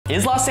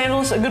Is Los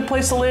Angeles a good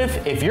place to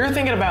live? If you're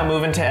thinking about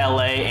moving to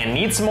LA and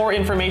need some more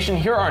information,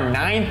 here are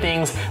 9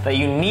 things that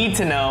you need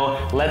to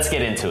know. Let's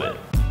get into it.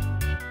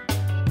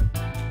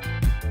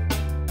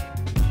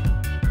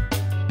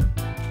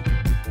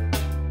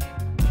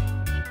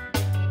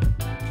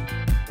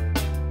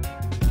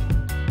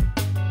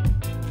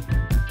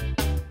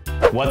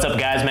 What's up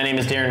guys, my name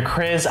is Darren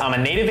Kriz. I'm a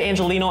native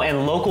Angelino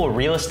and local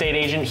real estate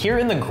agent here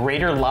in the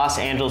greater Los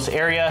Angeles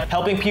area,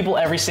 helping people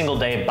every single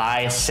day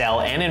buy,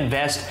 sell, and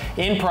invest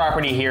in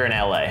property here in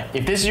LA.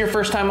 If this is your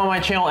first time on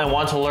my channel and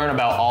want to learn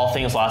about all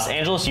things Los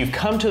Angeles, you've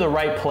come to the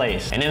right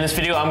place. And in this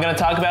video, I'm gonna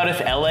talk about if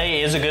LA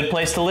is a good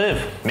place to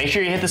live. Make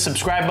sure you hit the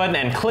subscribe button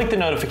and click the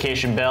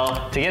notification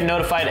bell to get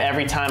notified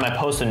every time I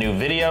post a new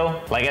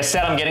video. Like I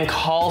said, I'm getting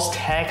calls,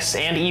 texts,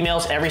 and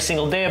emails every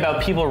single day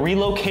about people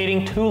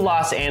relocating to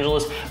Los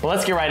Angeles, but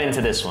let's get right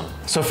into this one.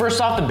 So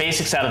first off, the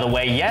basics out of the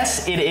way.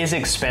 Yes, it is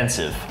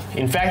expensive.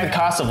 In fact, the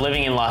cost of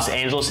living in Los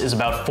Angeles is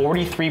about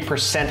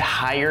 43%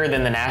 higher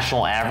than the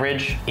national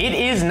average. It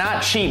is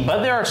not cheap,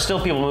 but there are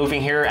still people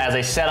moving here. As I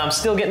said, I'm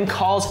still getting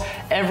calls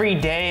every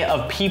day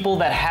of people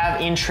that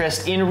have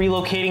interest in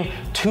relocating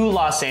to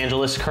Los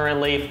Angeles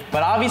currently.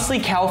 But obviously,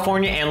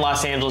 California and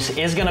Los Angeles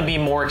is gonna be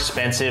more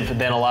expensive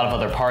than a lot of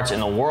other parts in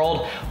the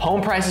world.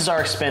 Home prices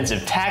are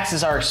expensive,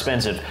 taxes are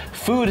expensive,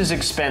 food is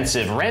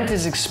expensive, rent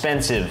is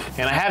expensive.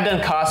 And I have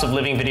done cost of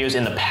living videos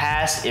in the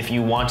past. If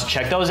you want to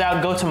check those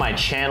out, go to my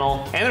channel.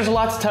 And there's a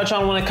lot to touch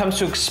on when it comes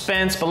to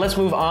expense, but let's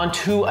move on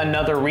to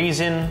another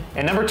reason.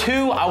 And number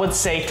 2, I would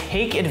say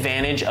take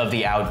advantage of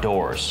the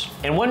outdoors.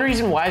 And one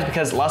reason why is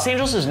because Los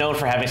Angeles is known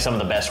for having some of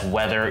the best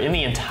weather in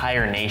the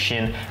entire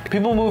nation.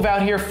 People move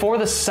out here for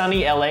the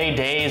sunny LA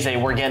days.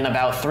 We're getting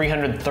about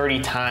 330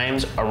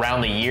 times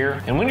around the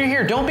year. And when you're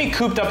here, don't be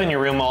cooped up in your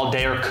room all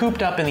day or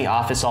cooped up in the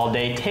office all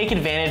day. Take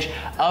advantage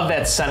of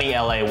that sunny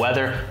LA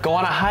weather. Go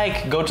on a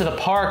hike, go to the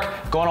park,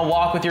 go on a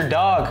walk with your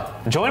dog.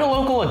 Join a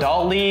local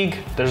adult league.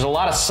 There's a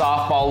lot of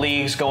softball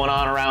leagues going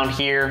on around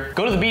here.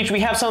 Go to the beach. We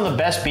have some of the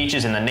best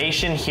beaches in the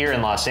nation here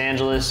in Los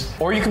Angeles.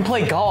 Or you can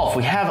play golf.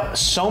 We have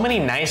so many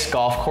nice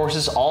golf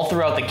courses all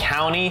throughout the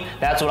county.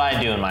 That's what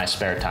I do in my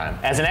spare time.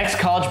 As an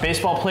ex-college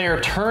baseball player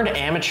turned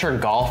amateur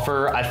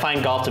golfer, I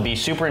find golf to be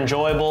super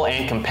enjoyable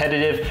and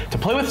competitive. To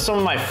play with some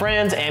of my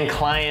friends and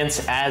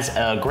clients as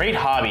a great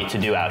hobby to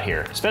do out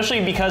here,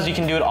 especially because you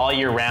can do it all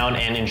year round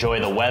and enjoy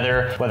the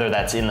weather, whether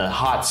that's in the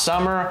hot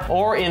summer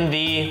or in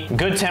the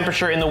good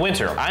temperature in the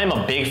winter. I am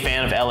a big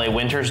fan of LA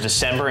winters,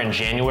 December and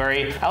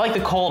January. I like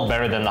the cold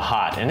better than the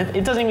hot, and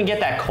it doesn't even get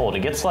that cold.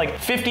 It gets like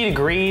 50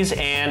 degrees,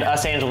 and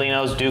us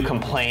Angelinos do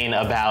complain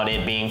about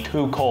it being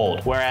too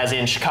cold, whereas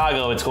in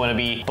Chicago it's going to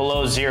be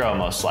below 0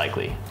 most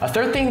likely. A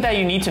third thing that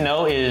you need to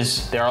know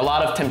is there are a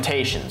lot of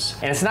temptations,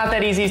 and it's not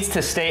that easy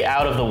to stay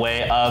out of the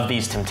way of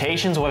these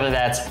temptations, whether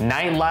that's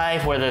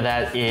nightlife, whether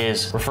that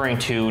is referring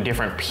to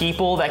different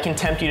people that can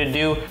tempt you to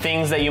do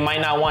things that you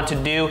might not want to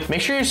do.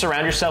 Make sure you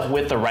surround yourself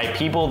with the right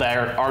people that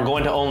are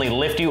going to only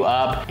lift you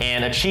up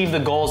and achieve the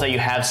goals that you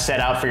have set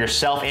out for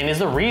yourself, and is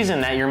the reason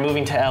that you're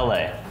moving to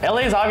LA. LA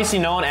is obviously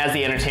known as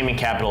the entertainment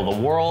capital of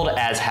the world,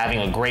 as having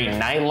a great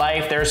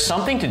nightlife. There's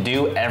something to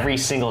do every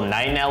single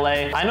night in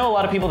LA. I know a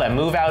lot of people that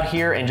move out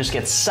here and just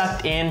get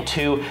sucked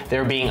into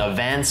there being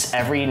events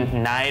every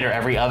night or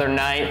every other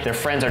night. Their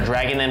friends are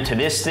dragging them to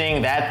this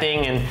thing, that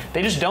thing, and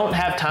they just don't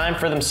have time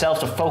for themselves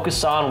to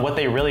focus on what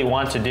they really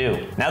want to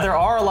do. Now, there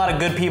are a lot of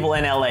good people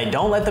in LA.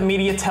 Don't let the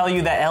media tell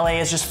you that LA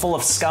is just full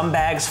of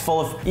scumbags,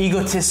 full of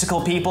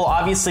egotistical people.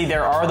 Obviously,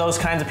 there are those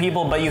kinds of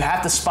people, but you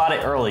have to spot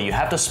it early. You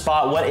have to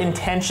spot what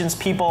intentions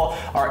people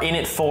are in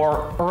it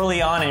for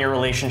early on in your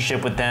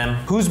relationship with them.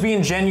 Who's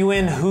being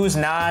genuine, who's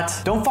not.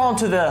 Don't fall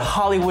into the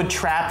Hollywood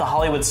trap, the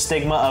Hollywood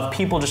stigma of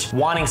people just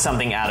wanting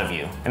something out of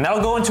you. And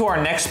that'll go into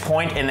our next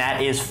point, and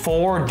that is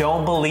 4,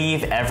 don't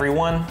believe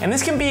everyone. And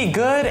this can be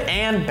good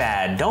and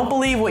bad. Don't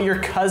believe what your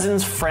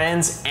cousins,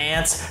 friends,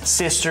 aunts,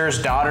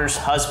 sisters, daughters,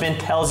 husband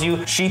tells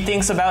you she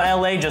thinks about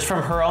LA just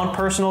from her own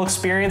personal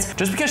experience.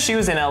 Just because she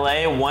was in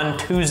LA one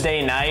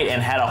Tuesday night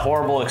and had a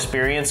horrible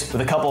experience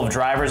with a couple of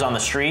drivers on the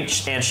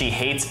street, and she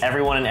hates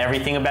everyone and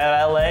everything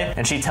about LA,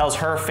 and she tells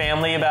her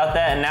family about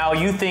that, and now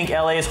you think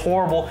LA is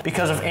horrible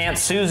because of Aunt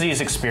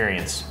Susie's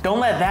experience. Don't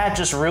let that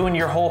just ruin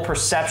your whole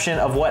perception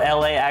of what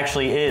LA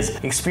actually is.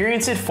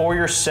 Experience it for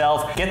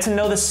yourself, get to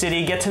know the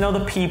city, get to know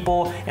the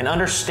people, and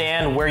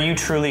understand where you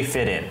truly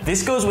fit in.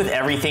 This goes with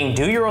everything.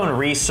 Do your own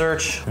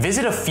research,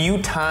 visit a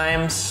few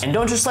times, and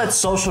don't just let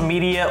social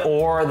media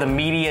or the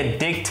media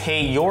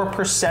dictate your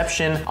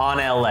perception on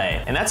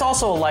LA. And that's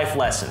also a life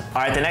lesson.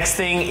 All right, the next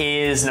thing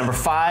is number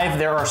 5.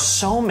 There are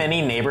so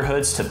many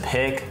neighborhoods to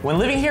pick. When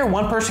living here,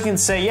 one person can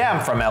say, yeah,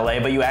 I'm from LA,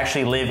 but you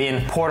actually live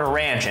in Porter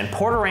Ranch. And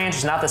Porter Ranch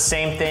is not the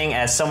same thing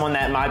as someone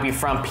that might be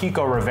from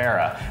Pico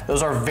Rivera.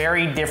 Those are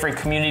very different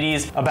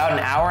communities, about an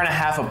hour and a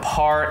half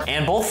apart,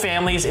 and both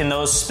families in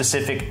those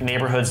specific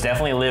neighborhoods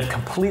definitely live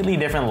completely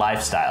different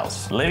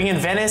lifestyles. Living in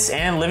Venice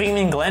and living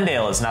in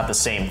Glendale is not the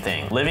same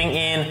thing. Living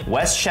in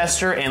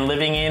Westchester and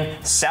living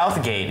in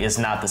Southgate is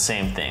not the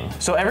same thing.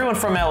 So everyone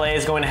from LA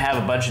is going to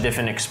have a bunch of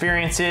different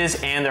experiences,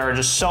 and there are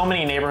just so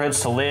many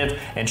neighborhoods to live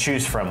and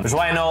choose from. Which is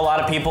why I know a lot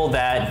of people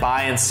that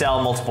buy and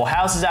sell multiple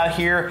houses out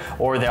here,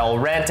 or they'll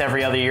rent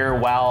every other year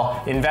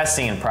while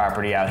investing in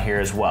property out here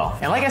as well.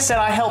 And like I said,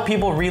 I help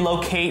people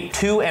relocate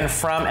to and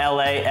from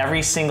LA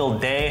every single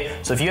day.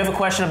 So if you have a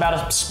question about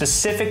a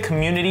specific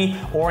community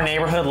or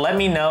neighborhood, let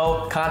me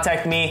know.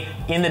 Contact me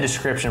in the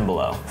description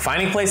below.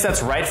 Finding a place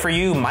that's right for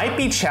you might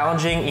be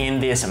challenging in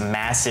this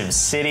massive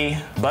city,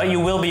 but you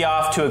will be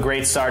off to a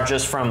great start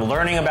just from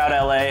learning about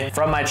LA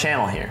from my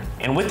channel here.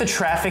 And with the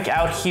traffic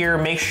out here,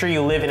 make sure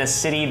you live in a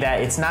city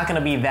that it's not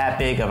gonna be that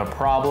big of a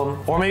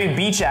problem. Or maybe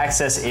beach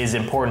access is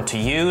important to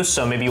you,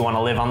 so maybe you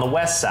wanna live on the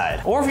west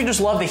side. Or if you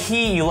just love the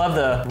heat, you love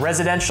the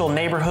residential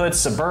neighborhood,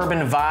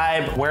 suburban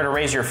vibe, where to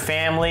raise your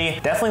family,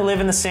 definitely live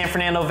in the San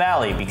Fernando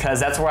Valley, because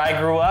that's where I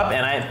grew up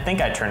and I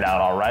think I turned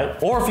out all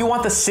right. Or if you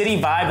want the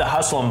city vibe, the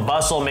hustle and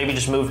bustle, maybe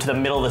just move to the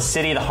middle of the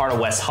city, the heart of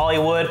West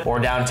Hollywood, or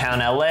downtown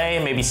LA,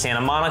 maybe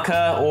Santa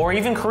Monica, or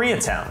even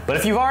Koreatown. But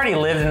if you've already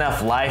lived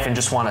enough life and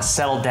just wanna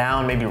settle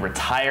down, maybe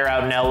retire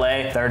out in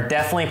LA, there are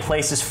definitely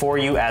places for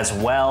you as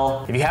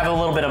well. If you have a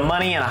little bit of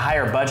money and a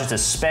higher budget to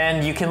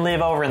spend, you can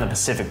live over in the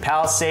Pacific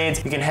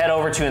Palisades. You can head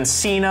over to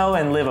Encino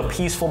and live a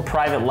peaceful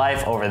private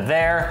life over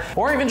there,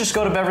 or even just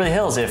go to Beverly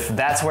Hills if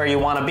that's where you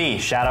want to be.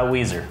 Shout out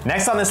Weezer.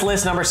 Next on this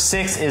list, number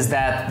 6, is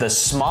that the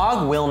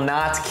smog will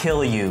not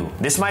kill you.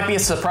 This might be a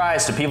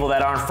surprise to people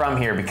that aren't from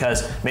here,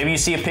 because maybe you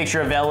see a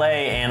picture of LA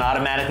and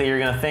automatically you're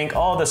gonna think,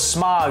 oh, the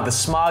smog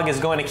is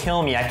going to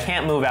kill me. I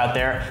can't move out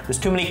there. There's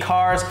too many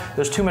cars,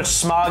 there's too much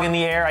smog in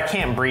the air, I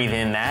can't breathe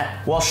in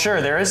that. Well,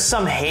 sure, there is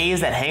some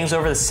haze that hangs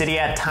over the city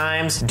at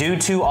times due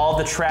to all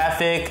the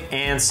traffic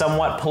and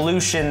somewhat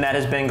pollution that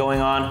has been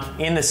going on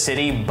in the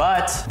city,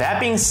 but that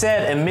being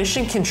said,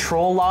 emission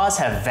control laws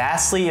have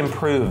vastly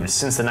improved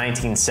since the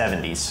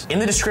 1970s. In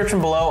the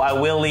description below, I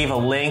will leave a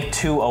link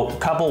to a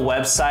couple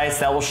websites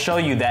that will show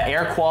you that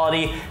air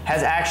quality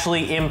has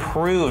actually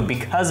improved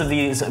because of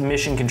these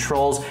emission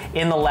controls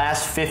in the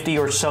last 50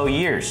 or so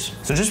years.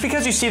 So just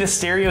because you see the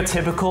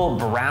stereotypical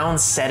brown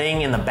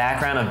setting in the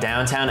background of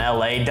downtown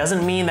LA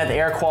doesn't mean that the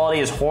air quality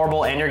is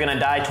horrible and you're gonna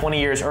die 20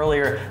 years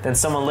earlier than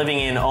someone living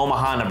in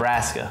Omaha,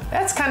 Nebraska.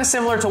 That's kind of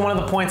similar to one of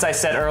the points I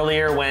said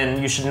earlier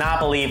when you should not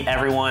believe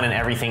everyone and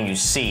everything you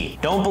see.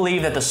 Don't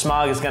believe that the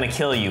smog is gonna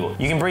kill you.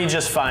 You can breathe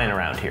just fine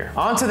around here.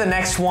 On to the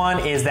next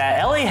one is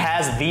that LA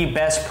has the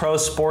best pro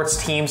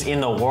sports teams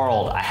in the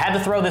world. I had to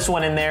throw this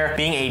one in there,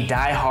 being a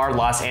die-hard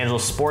Los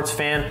Angeles sports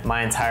fan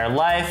my entire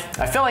life.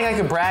 I felt like I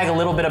could brag a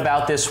little bit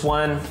about this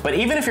one, but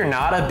even if you're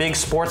not a big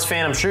sports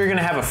fan, I'm sure you're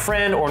gonna have a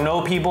friend or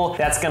know people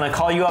that's gonna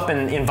call you up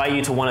and invite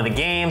you to one of the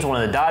games,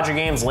 one of the Dodger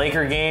games,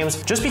 Laker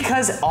games, just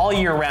because all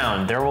year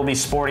round there will be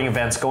sporting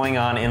events going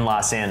on in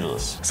Los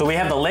Angeles. So we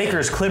have the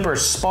Lakers,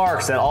 Clippers,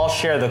 Sparks that all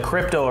share the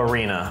crypto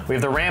arena. We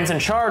have the Rams and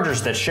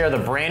Chargers that share the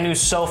brand new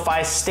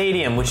SoFi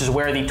Stadium, which is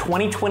where the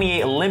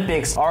 2028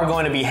 Olympics are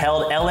going to be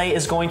held. LA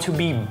is going to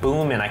be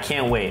booming. I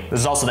can't wait.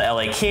 There's also the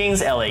LA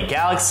Kings, LA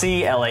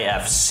Galaxy,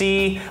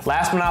 LAFC,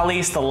 last but not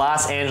least, the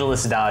Los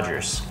Angeles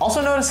Dodgers.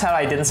 Also notice how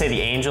I didn't say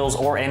the Angels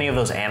or any of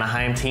those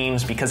Anaheim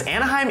teams, because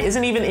Anaheim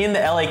isn't even in the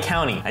LA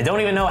County. I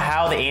don't even know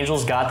how the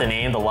Angels got the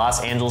name the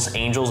Los Angeles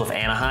Angels of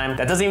Anaheim.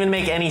 That doesn't even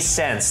make any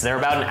sense. They're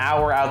about an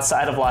hour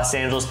outside of Los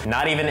Angeles,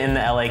 not even in the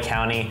LA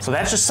County. So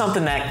that's just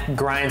something that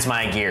grinds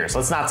my gears.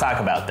 Let's not talk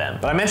about them.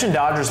 But I mentioned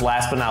Dodgers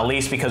last but not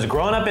least because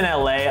growing up in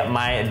LA,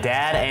 my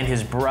dad and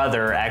his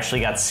brother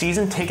actually got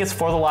season tickets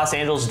for the Los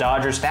Angeles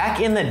Dodgers back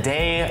in the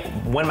day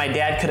when my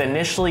dad could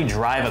initially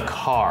drive a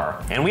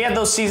car. And we had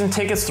those season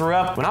tickets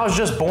throughout. When I was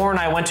just born,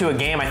 I went to a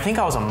game. I think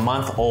I was a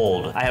month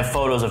old. I have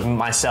photos of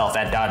myself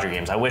at Dodger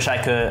games. I wish I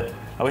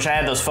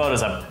had those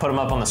photos. I put them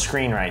up on the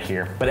screen right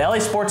here. But LA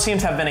sports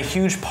teams have been a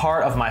huge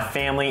part of my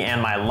family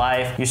and my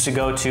life. Used to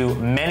go to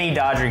many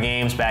Dodger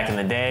games back in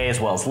the day, as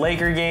well as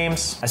Laker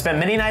games. I spent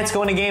many nights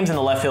going to games in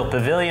the left field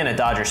pavilion at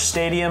Dodger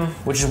Stadium,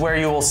 which is where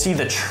you will see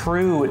the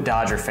true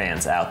Dodger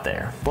fans out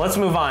there. But let's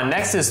move on.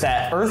 Next is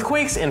that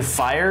earthquakes and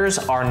fires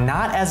are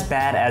not as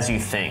bad as you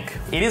think.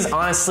 It is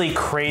honestly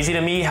crazy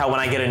to me how when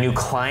I get a new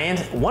client,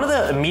 one of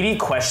the immediate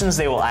questions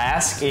they will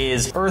ask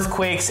is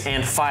earthquakes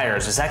and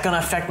fires. Is that gonna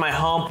affect my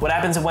home? What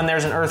happens when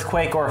there's an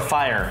earthquake or a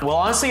fire? Well,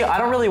 honestly, I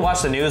don't really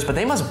watch the news, but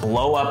they must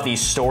blow up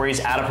these stories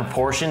out of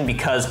proportion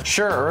because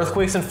sure,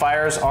 earthquakes and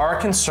fires are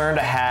a concern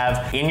to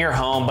have in your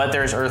home, but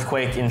there's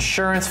earthquake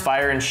insurance,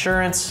 fire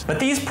insurance, but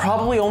these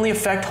probably only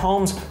affect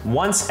homes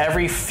once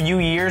every few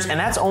years, and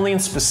that's only in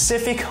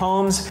specific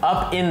homes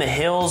up in the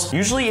hills,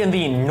 usually in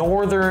the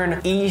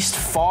northern east,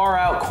 far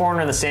out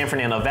corner of the San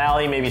Fernando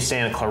Valley, maybe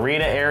Santa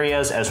Clarita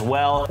areas as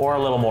well, or a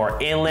little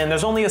more inland.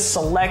 There's only a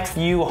select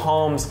few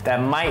homes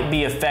that might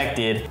be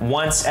affected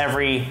once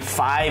every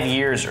 5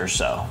 years or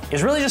so.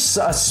 It's really just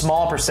a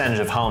small percentage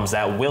of homes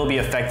that will be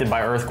affected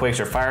by earthquakes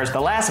or fires. The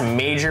last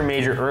major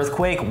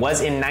earthquake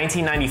was in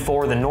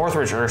 1994, the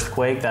Northridge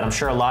earthquake that I'm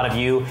sure a lot of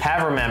you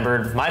have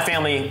remembered. My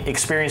family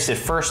experienced it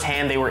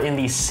firsthand. They were in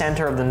the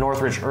center of the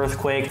Northridge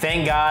earthquake.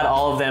 Thank God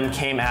all of them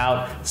came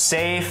out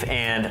safe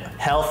and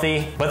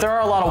healthy. But there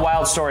are a lot of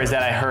wild stories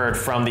that I heard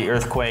from the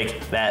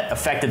earthquake that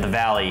affected the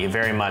valley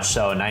very much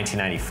so in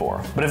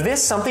 1994. But if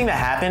this something that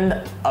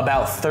happened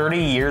about 30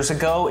 years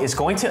ago is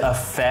going to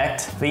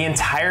affect the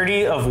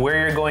entirety of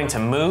where you're going to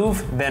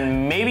move,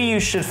 then maybe you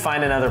should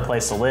find another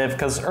place to live,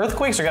 because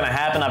earthquakes are going to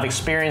happen. I've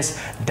experienced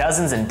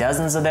dozens and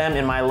dozens of them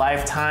in my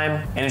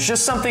lifetime, and it's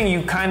just something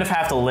you kind of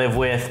have to live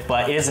with,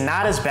 but it is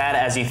not as bad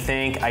as you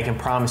think, I can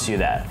promise you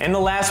that. And the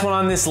last one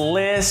on this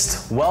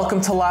list,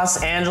 welcome to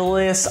Los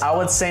Angeles. I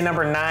would say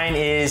number 9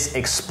 is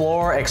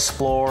explore,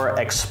 explore,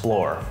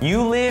 explore.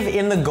 You live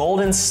in the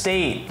Golden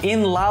State,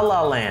 in La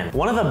La Land,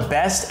 one of the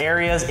best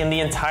areas in the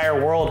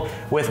entire world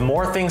with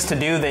more things to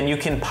do than you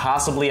can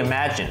possibly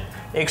imagine.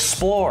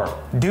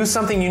 Explore. Do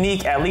something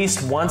unique at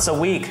least once a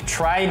week.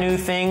 Try new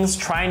things,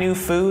 try new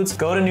foods,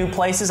 go to new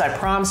places. I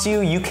promise you,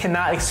 you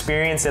cannot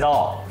experience it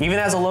all. Even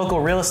as a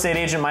local real estate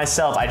agent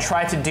myself, I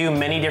try to do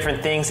many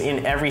different things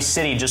in every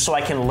city just so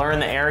I can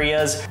learn the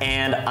areas,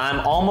 and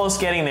I'm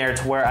almost getting there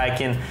to where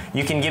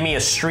you can give me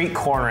a street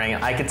cornering.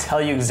 I could tell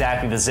you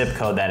exactly the zip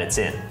code that it's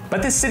in.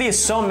 But this city is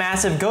so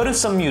massive. Go to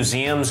some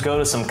museums, go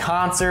to some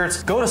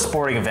concerts, go to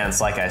sporting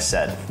events, like I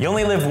said. You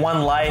only live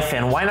one life,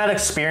 and why not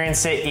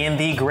experience it in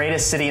the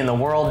greatest city in the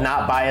world?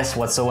 Not biased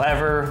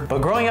whatsoever.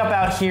 But growing up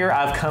out here,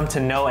 I've come to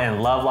know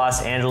and love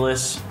Los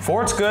Angeles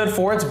for its good,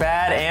 for its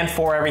bad, and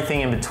for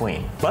everything in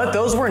between. But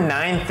those were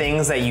 9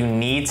 things that you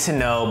need to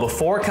know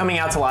before coming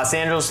out to Los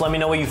Angeles. Let me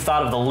know what you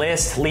thought of the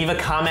list. Leave a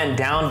comment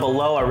down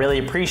below. I really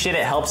appreciate it.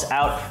 It helps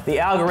out the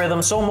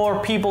algorithm so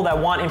more people that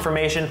want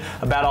information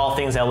about all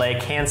things LA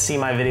can see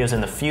my videos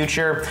in the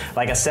future.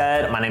 Like I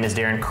said, my name is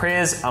Darren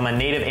Kriz. I'm a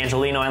native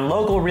Angelino and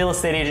local real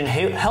estate agent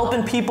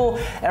helping people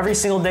every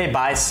single day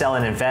buy, sell,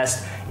 and invest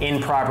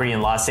in property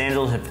in Los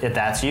Angeles. If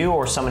that's you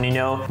or someone you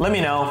know, let me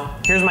know.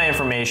 Here's my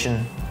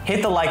information.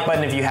 Hit the like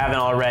button if you haven't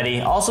already.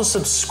 Also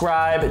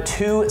subscribe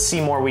to see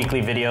more weekly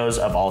videos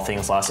of all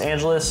things Los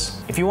Angeles.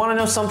 If you want to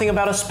know something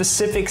about a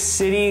specific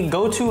city,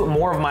 go to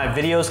more of my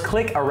videos,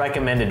 click a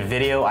recommended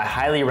video. I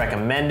highly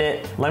recommend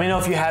it. Let me know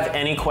if you have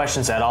any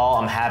questions at all.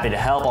 I'm happy to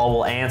help. I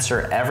will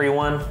answer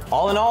everyone.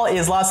 All in all,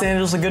 is Los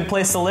Angeles a good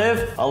place to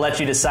live? I'll let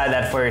you decide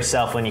that for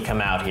yourself when you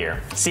come out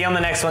here. See you on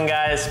the next one,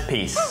 guys.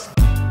 Peace.